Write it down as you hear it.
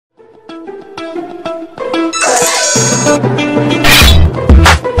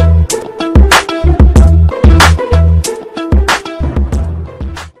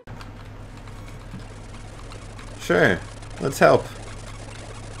Let's help.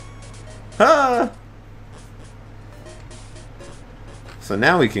 Ah! So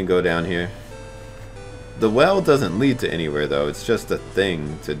now we can go down here. The well doesn't lead to anywhere though, it's just a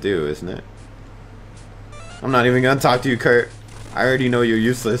thing to do, isn't it? I'm not even gonna talk to you, Kurt. I already know you're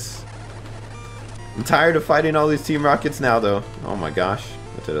useless. I'm tired of fighting all these Team Rockets now though. Oh my gosh,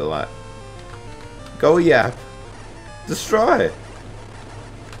 I did a lot. Go Yap. Destroy.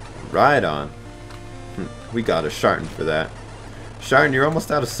 Right on. We got a Sharton for that. Sharton, you're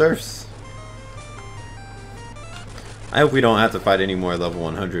almost out of surfs. I hope we don't have to fight any more level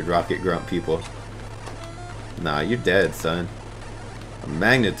 100 Rocket Grunt people. Nah, you're dead, son. A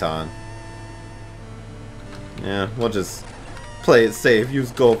Magneton. Yeah, we'll just play it safe.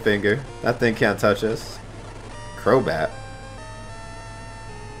 Use Goldfinger. That thing can't touch us. Crobat.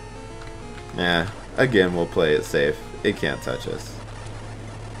 Yeah, again, we'll play it safe. It can't touch us.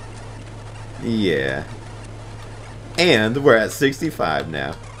 Yeah. And we're at 65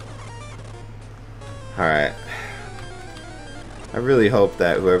 now. Alright. I really hope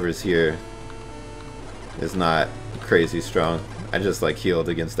that whoever's here is not crazy strong. I just like healed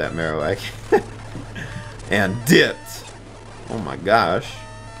against that Marowak. And dipped. Oh my gosh.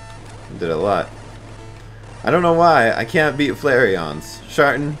 I did a lot. I don't know why I can't beat Flareons.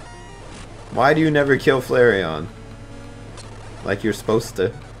 Sharton, why do you never kill Flareon? Like you're supposed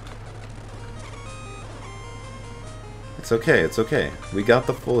to. It's okay, it's okay. We got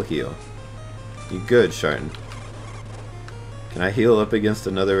the full heal. You good, Sharton. Can I heal up against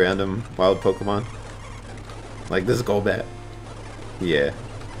another random wild Pokemon? Like this Golbat? Yeah.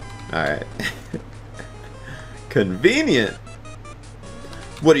 Alright. Convenient!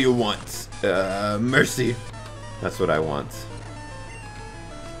 What do you want? Mercy. That's what I want.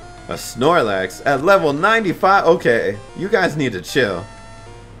 A Snorlax at level 95? Okay, you guys need to chill.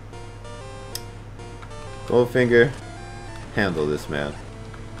 Goldfinger, handle this man.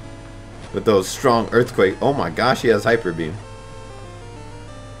 With those strong Earthquake. Oh my gosh, he has Hyper Beam.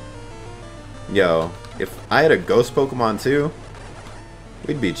 Yo, if I had a Ghost Pokemon too,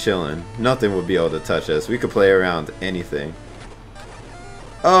 we'd be chilling. Nothing would be able to touch us. We could play around anything.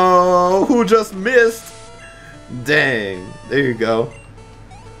 Oh, who just missed? Dang, there you go.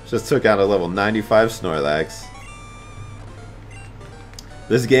 Just took out a level 95 Snorlax.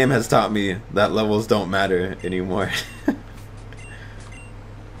 This game has taught me that levels don't matter anymore.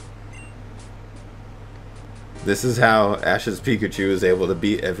 This is how Ash's Pikachu is able to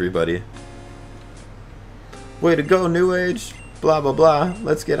beat everybody. Way to go, NewAge. Blah, blah, blah.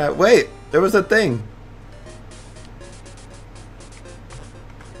 Let's get out. Wait, there was a thing.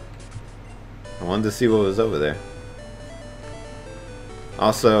 I wanted to see what was over there.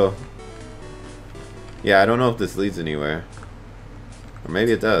 Also, yeah, I don't know if this leads anywhere. Or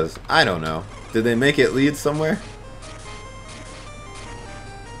maybe it does. I don't know. Did they make it lead somewhere?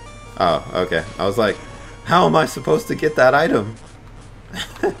 Oh, okay. I was like, how am I supposed to get that item?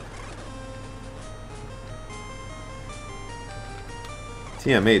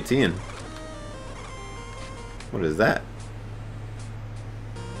 TM18. What is that?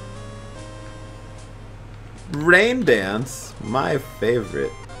 Rain Dance, my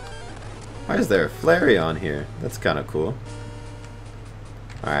favorite. Why is there a Flareon here? That's kind of cool.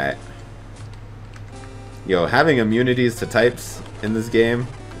 Alright. Yo, having immunities to types in this game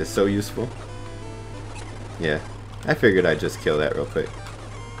is so useful. Yeah, I figured I'd just kill that real quick.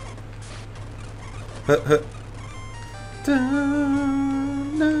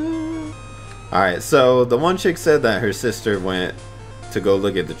 Alright, so the one chick said that her sister went to go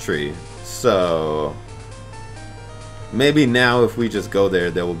look at the tree. So maybe now if we just go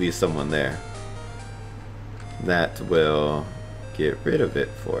there, there will be someone there that will get rid of it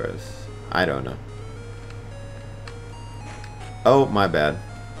for us. I don't know. Oh, my bad.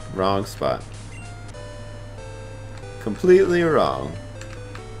 Wrong spot. Completely wrong.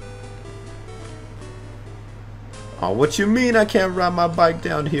 Oh, what you mean I can't ride my bike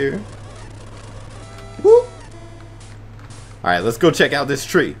down here? Woo! Alright, let's go check out this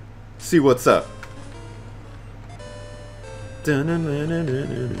tree. See what's up.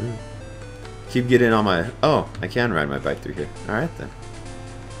 Keep getting on my... Oh, I can ride my bike through here. Alright then.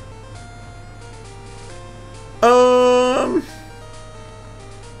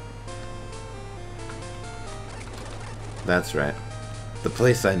 That's right. The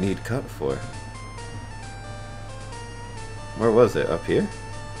place I need cut for. Where was it? Up here?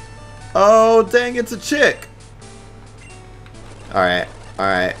 Oh, dang, it's a chick! Alright,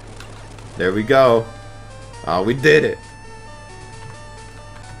 alright. There we go. Oh, we did it.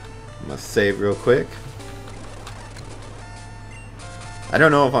 I'm gonna save real quick. I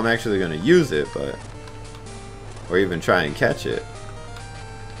don't know if I'm actually gonna use it, but Or even try and catch it.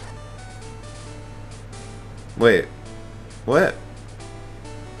 Wait. What?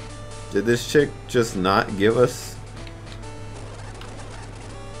 Did this chick just not give us...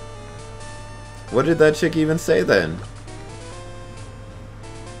 What did that chick even say then?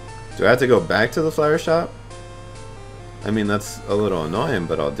 Do I have to go back to the flower shop? I mean, that's a little annoying,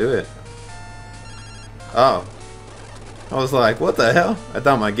 but I'll do it. Oh. I was like, what the hell? I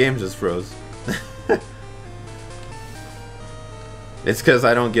thought my game just froze. It's because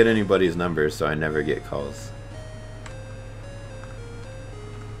I don't get anybody's numbers, so I never get calls.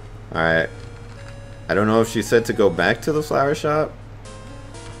 Alright. I don't know if she said to go back to the flower shop.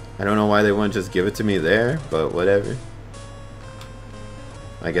 I don't know why they wouldn't just give it to me there, but whatever.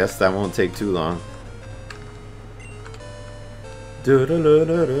 I guess that won't take too long. It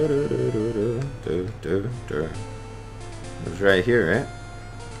was right here, right?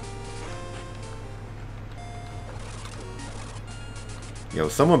 Yo,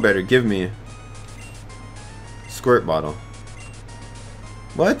 someone better give me a squirt bottle.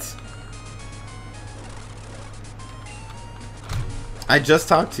 What? I just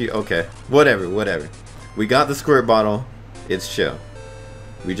talked to you. Okay, whatever, whatever. We got the squirt bottle. It's chill.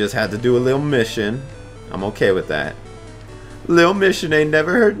 We just had to do a little mission. I'm okay with that. Little mission ain't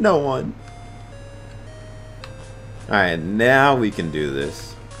never hurt no one. Alright, now we can do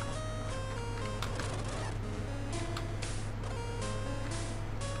this.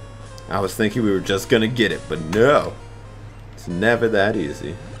 I was thinking we were just gonna get it, but no. It's never that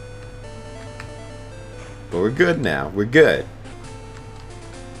easy. But we're good now. We're good.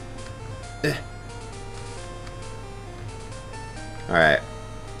 Alright.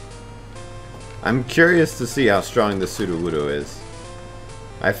 I'm curious to see how strong the Sudowoodo is.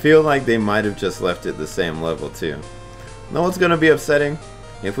 I feel like they might have just left it the same level too. Know what's gonna be upsetting?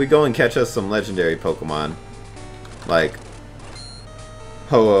 If we go and catch us some legendary Pokemon, like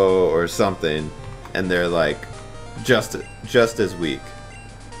Ho-Oh or something, and they're like just as weak,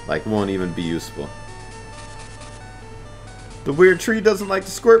 like won't even be useful. The weird tree doesn't like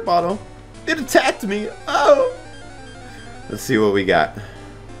the squirt bottle. It attacked me. Oh! Let's see what we got.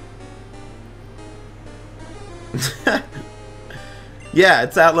 Yeah,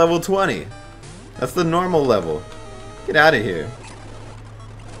 it's at level 20. That's the normal level. Get out of here.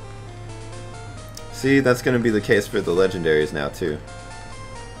 See, that's going to be the case for the legendaries now too.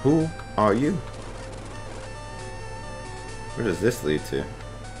 Who are you? Where does this lead to?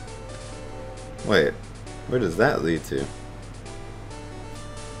 Wait, where does that lead to?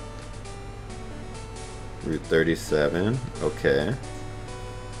 Route 37. Okay.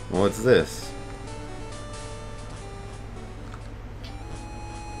 What's this?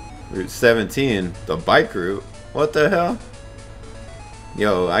 Route 17. The bike route? What the hell?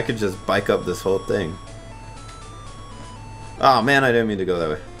 Yo, I could just bike up this whole thing. Oh man, I didn't mean to go that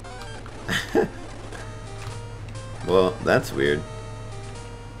way. Well, that's weird.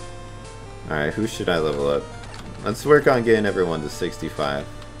 Alright, who should I level up? Let's work on getting everyone to 65.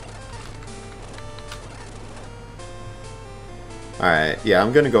 Alright, yeah,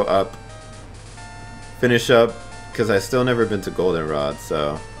 I'm gonna go up. Finish up, because I still never been to Goldenrod,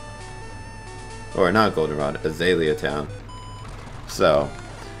 so... Or not Goldenrod, Azalea Town. So,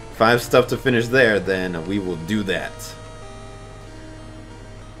 if I have stuff to finish there, then we will do that.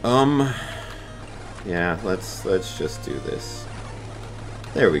 Yeah, let's just do this.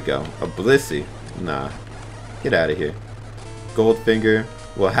 There we go. A Blissey. Nah. Get out of here. Goldfinger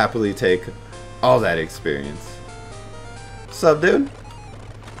will happily take all that experience. Sup, dude?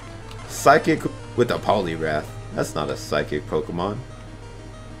 Psychic with a Poliwrath. That's not a psychic Pokemon.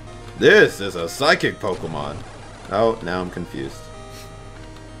 This is a psychic Pokemon. Oh, now I'm confused.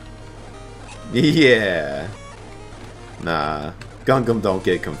 Yeah. Nah. Gungam don't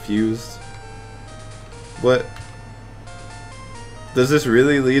get confused. What? Does this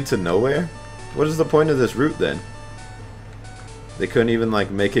really lead to nowhere? What is the point of this route then? They couldn't even like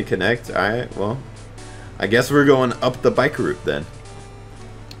make it connect? Alright, well. I guess we're going up the bike route then.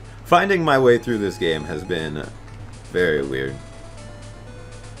 Finding my way through this game has been very weird.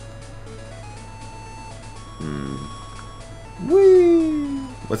 Whee!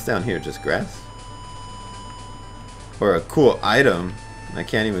 What's down here? Just grass? Or a cool item? I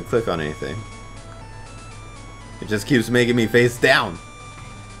can't even click on anything. It just keeps making me face down.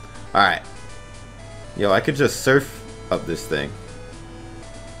 Alright. Yo, I could just surf up this thing.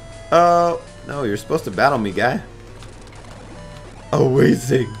 Oh, no, you're supposed to battle me, guy.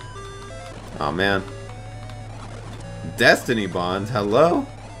 Amazing. Oh, man. Destiny Bond, hello?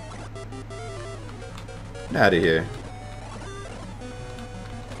 Get out of here.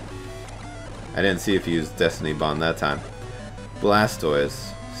 I didn't see if he used Destiny Bond that time.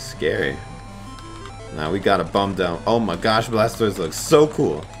 Blastoise. Scary. Now we got a bum down. Oh my gosh, Blastoise looks so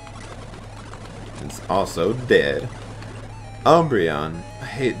cool. It's also dead. Umbreon. I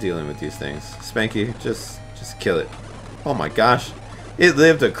hate dealing with these things. Spanky, just kill it. Oh my gosh. It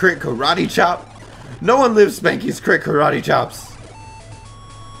lived a crit karate chop. No one lives Spanky's crit karate chops.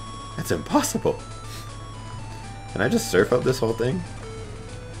 That's impossible. Can I just surf up this whole thing?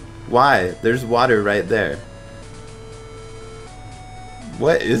 Why? There's water right there.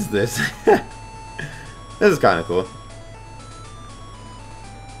 What is this? This is kind of cool.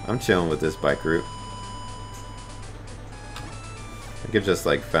 I'm chilling with this bike route. I could just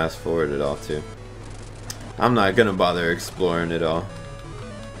like fast forward it all too. I'm not gonna bother exploring it all.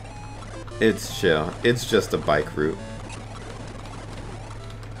 It's chill. It's just a bike route.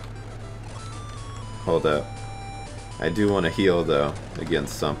 Hold up. I do want to heal though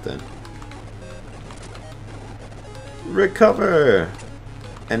against something. Recover!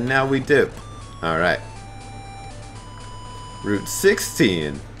 And now we dip. Alright. Route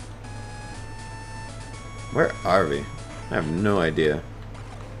 16. Where are we? I have no idea.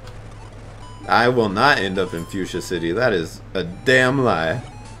 I will not end up in Fuchsia City. That is a damn lie.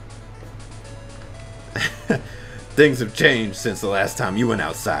 Things have changed since the last time you went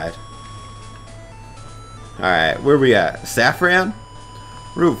outside. Alright, where we at? Saffron?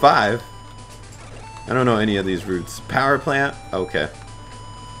 Route 5? I don't know any of these routes. Power plant? Okay.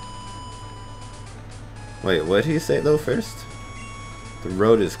 Wait, what did he say though first? The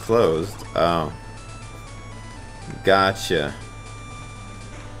road is closed. Oh. Gotcha.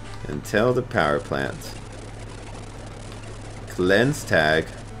 Until the power plant. Cleanse tag.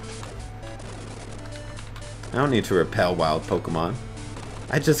 I don't need to repel wild Pokemon.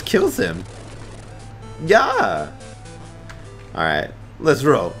 I just kills him. Yeah. Alright, let's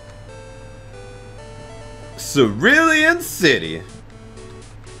roll. Cerulean City.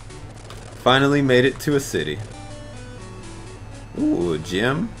 Finally made it to a city. Ooh,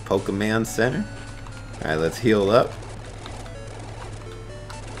 gym. Pokemon Center. Alright, let's heal up.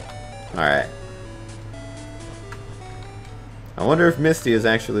 Alright. I wonder if Misty is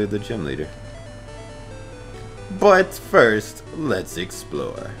actually the gym leader. But first, let's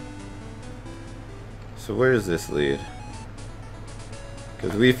explore. So where does this lead?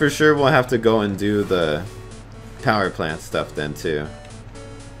 Because we for sure will have to go and do the power plant stuff then too.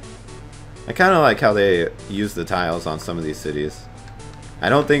 I kind of like how they use the tiles on some of these cities. I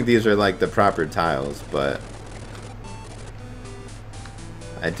don't think these are like the proper tiles, but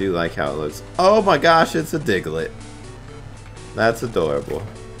I do like how it looks. Oh my gosh, it's a Diglett. That's adorable.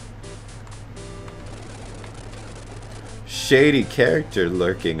 Shady character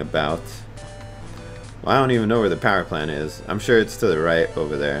lurking about. Well, I don't even know where the power plant is. I'm sure it's to the right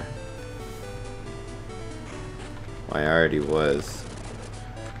over there. Well, I already was.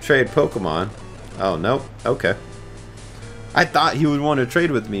 Trade Pokemon. Oh, nope. Okay. I thought he would want to trade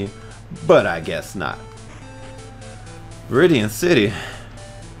with me, but I guess not. Viridian City.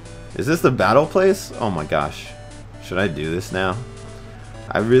 Is this the battle place? Oh my gosh. Should I do this now?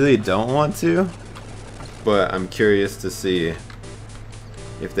 I really don't want to, but I'm curious to see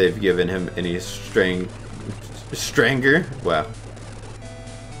if they've given him any Stranger? Wow.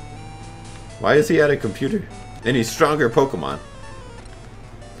 Why is he at a computer? Any stronger Pokemon?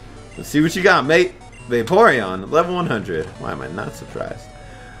 Let's see what you got, mate. Vaporeon, level 100. Why am I not surprised?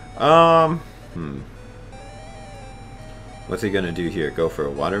 What's he gonna do here? Go for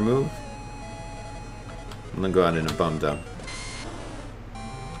a water move? I'm gonna go out in a bum dump.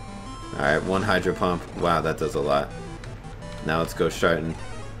 Alright, one Hydro Pump. Wow, that does a lot. Now let's go Sharten.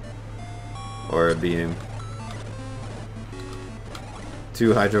 Aura Beam.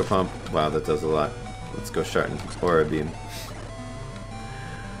 2 Hydro Pump. Wow, that does a lot. Let's go Sharten. Aura Beam.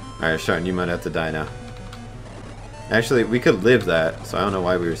 Alright, Sharten, you might have to die now. Actually, we could live that, so I don't know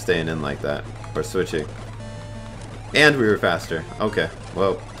why we were staying in like that. Or switching. And we were faster. Okay,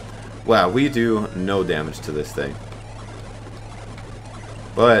 well. Wow, we do no damage to this thing.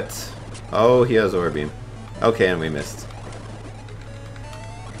 But, oh, he has Aura Beam. Okay, and we missed.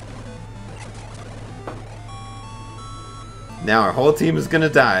 Now our whole team is gonna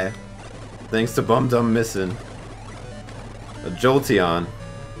die. Thanks to Bum Dum missing. A Jolteon.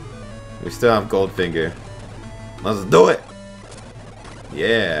 We still have Goldfinger. Let's do it!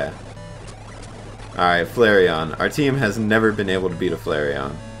 Yeah. Alright, Flareon. Our team has never been able to beat a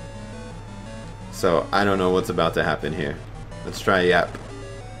Flareon. So, I don't know what's about to happen here. Let's try Yap.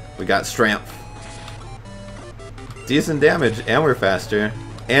 We got Strength. Decent damage, and we're faster.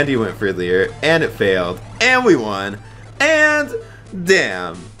 And he went for Leer, and it failed. And we won! And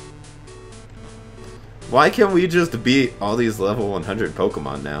damn! Why can't we just beat all these level 100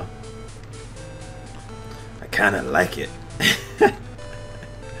 Pokemon now? I kind of like it.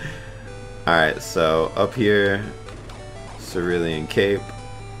 Alright, so up here, Cerulean Cape.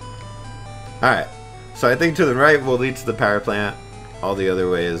 Alright, so I think to the right will lead to the power plant. All the other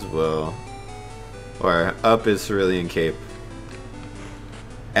ways will... Or up is Cerulean Cape.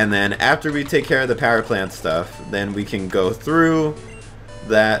 And then after we take care of the power plant stuff, then we can go through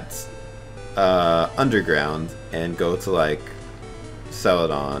that underground and go to like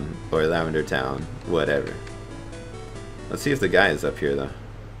Celadon or Lavender Town, whatever. Let's see if the guy is up here though.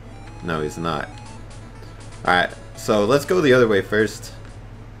 No, he's not. Alright, so let's go the other way first.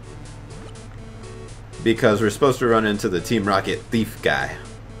 Because we're supposed to run into the Team Rocket thief guy.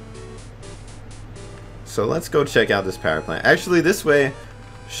 So let's go check out this power plant. Actually, this way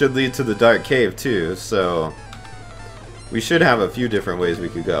should lead to the Dark Cave too, so we should have a few different ways we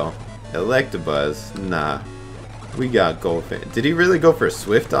could go. Electabuzz, nah. We got Goldfin. Did he really go for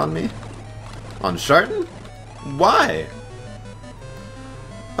Swift on me? On Sharton? Why?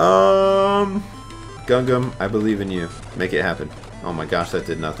 Gungam, I believe in you. Make it happen. Oh my gosh, that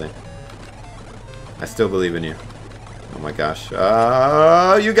did nothing. I still believe in you. Oh my gosh.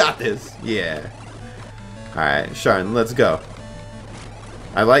 Oh, you got this. Yeah. Alright, Sharton, let's go.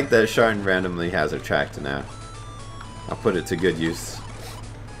 I like that Sharton randomly has Attract now. I'll put it to good use.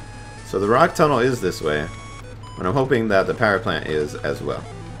 So the rock tunnel is this way. And I'm hoping that the power plant is as well.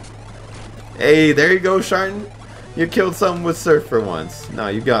 Hey, there you go, Sharton. You killed something with Surf for once. No,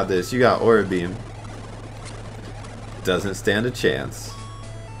 you got this. You got Aura Beam. Doesn't stand a chance.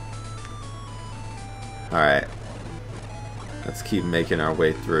 Alright. Let's keep making our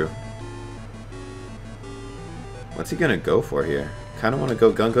way through. What's he gonna go for here? Kinda wanna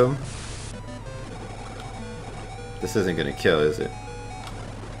go Gungam. This isn't gonna kill, is it?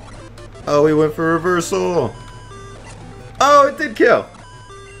 Oh, he went for reversal! Oh, it did kill!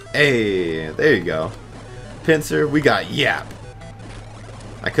 Hey, there you go. Pinsir, we got Yap.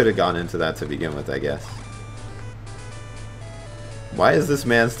 I could have gone into that to begin with, I guess. Why is this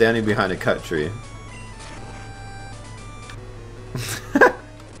man standing behind a cut tree?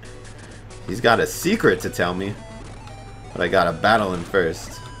 He's got a secret to tell me. But I gotta battle him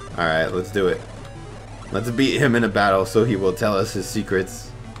first. Alright, let's do it. Let's beat him in a battle so he will tell us his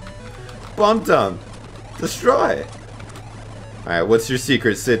secrets. Bump Dump! Destroy! Alright, what's your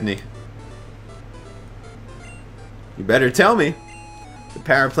secret, Sydney? You better tell me. The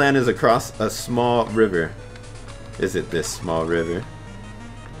power plant is across a small river. Is it this small river?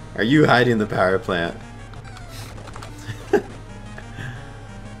 Are you hiding the power plant?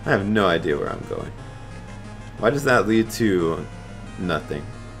 I have no idea where I'm going. Why does that lead to nothing?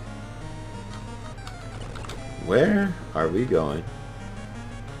 Where are we going?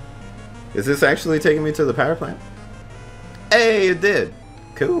 Is this actually taking me to the power plant? Hey, it did!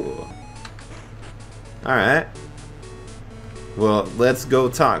 Cool. Alright. Well, let's go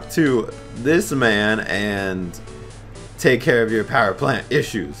talk to this man and take care of your power plant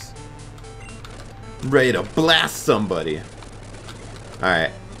issues. Ready to blast somebody.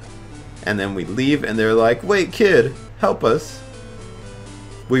 Alright. And then we leave and they're like, wait, kid, help us.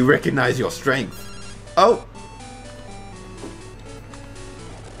 We recognize your strength. Oh!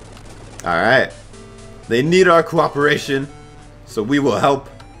 Alright. They need our cooperation, so we will help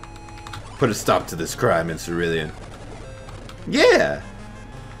put a stop to this crime in Cerulean. Yeah!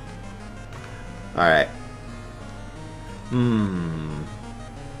 Alright. And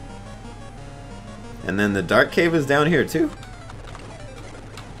then the Dark Cave is down here too?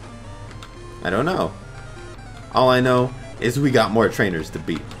 I don't know. All I know is we got more trainers to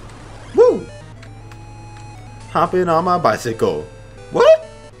beat. Woo! Hopping on my bicycle. What?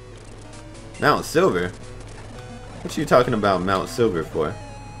 Mount Silver? What you talking about Mount Silver for?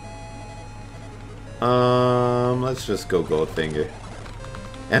 Let's just go Goldfinger.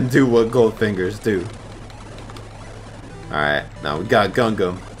 And do what Goldfingers do. Alright, now we got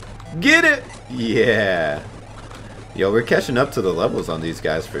Gungam. Get it! Yeah! Yo, we're catching up to the levels on these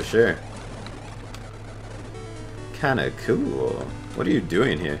guys for sure. Kinda cool. What are you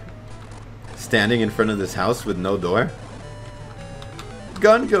doing here? Standing in front of this house with no door?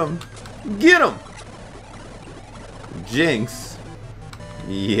 Gungam! Get him! Jinx.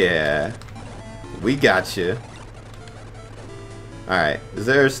 Yeah. We got you. Alright, is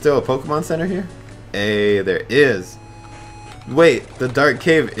there still a Pokemon Center here? Hey, there is. Wait, the Dark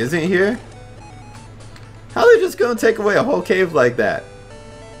Cave isn't here? How are they just gonna take away a whole cave like that?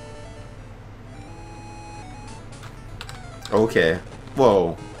 Okay.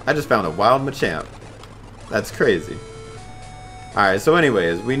 Whoa. I just found a wild Machamp. That's crazy. Alright, so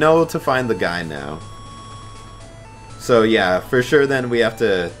anyways, we know to find the guy now. So yeah, for sure then we have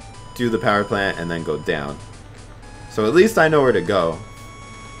to do the power plant and then go down. So at least I know where to go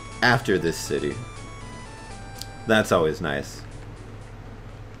after this city. That's always nice.